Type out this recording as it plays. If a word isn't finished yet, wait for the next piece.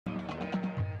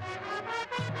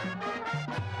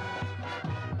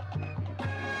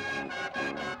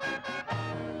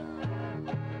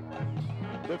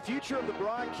The future of the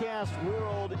broadcast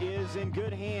world is in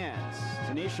good hands.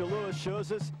 Tenisha Lewis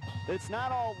shows us that it's not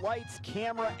all lights,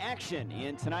 camera, action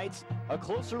in tonight's A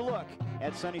Closer Look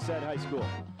at Sunnyside High School.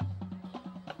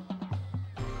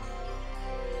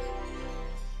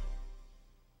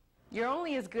 You're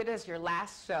only as good as your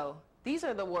last show. These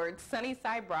are the words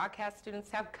Sunnyside broadcast students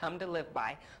have come to live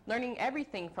by, learning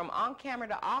everything from on-camera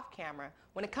to off-camera.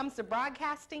 When it comes to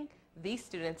broadcasting, these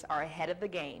students are ahead of the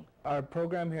game. Our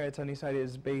program here at Sunnyside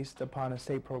is based upon a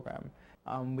state program.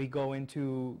 We go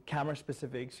into camera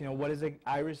specifics. You know, what does an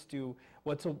iris do?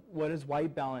 What is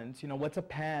white balance? You know, what's a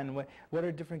pan? What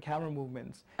are different camera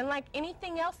movements? And like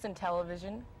anything else in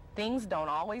television, things don't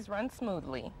always run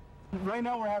smoothly. Right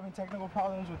now we're having technical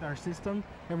problems with our system,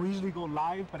 and we usually go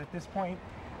live, but at this point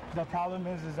the problem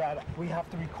is that we have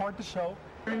to record the show.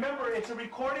 Remember, it's a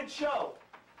recorded show,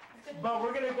 but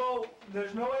we're gonna go,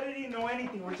 there's no editing, no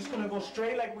anything. We're just gonna go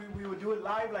straight like we would do it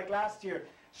live like last year.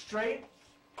 Straight,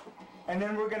 and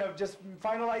then we're gonna just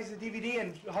finalize the DVD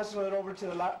and hustle it over to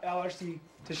the LRC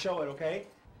to show it, okay?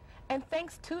 And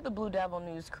thanks to the Blue Devil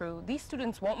News crew, these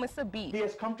students won't miss a beat. Be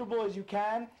as comfortable as you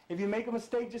can. If you make a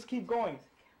mistake, just keep going.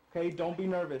 Okay, don't be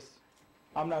nervous.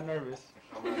 I'm not nervous.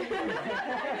 We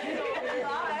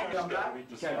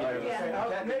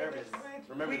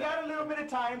got a little bit of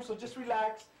time, so just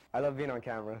relax. I love being on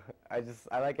camera. I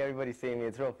like everybody seeing me.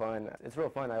 It's real fun. It's real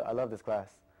fun. I love this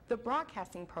class. The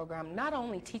broadcasting program not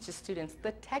only teaches students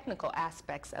the technical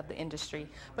aspects of the industry,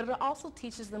 but it also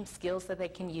teaches them skills that they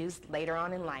can use later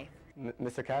on in life.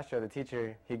 Mr. Castro, the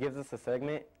teacher, he gives us a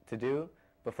segment to do.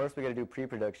 But first we got to do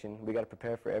pre-production. We got to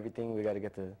prepare for everything. We got to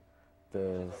get the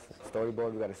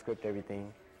storyboard. We got to script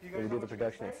everything. We got to do the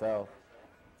production itself,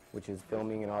 which is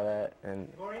filming and all that.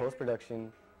 And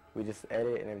post-production, we just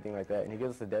edit and everything like that. And he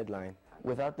gives us a deadline.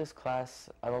 Without this class,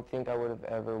 I don't think I would have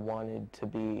ever wanted to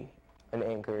be an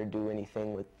anchor or do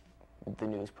anything with the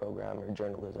news program or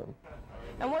journalism.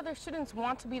 And whether students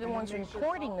want to be the ones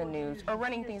reporting the news or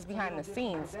running things behind the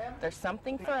scenes, there's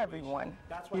something for everyone.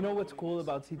 You know what's cool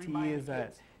about CTE is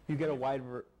that you get a wide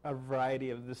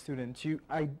variety of the students.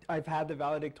 I've had the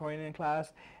valedictorian in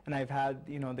class, and I've had,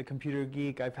 you know, the computer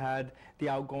geek, I've had the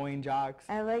outgoing jocks.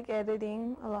 I like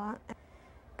editing a lot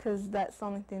because that's the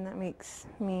only thing that makes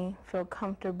me feel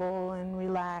comfortable and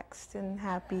relaxed and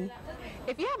happy.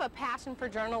 If you have a passion for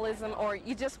journalism or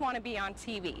you just want to be on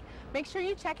TV, make sure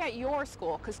you check out your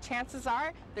school, because chances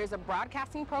are there's a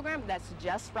broadcasting program that's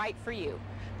just right for you.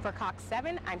 For Cox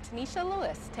 7, I'm Tenisha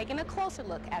Lewis, taking a closer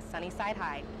look at Sunnyside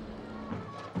High.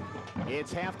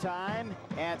 It's halftime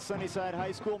at Sunnyside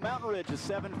High School. Mountain Ridge a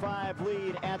 7-5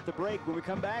 lead at the break. When we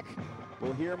come back,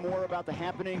 we'll hear more about the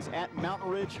happenings at Mountain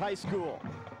Ridge High School.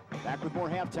 Back with more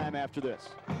halftime after this.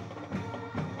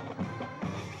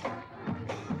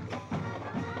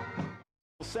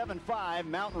 7-5,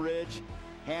 Mountain Ridge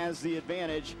has the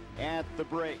advantage at the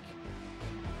break.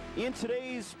 In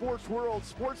today's sports world,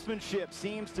 sportsmanship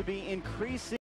seems to be increasing.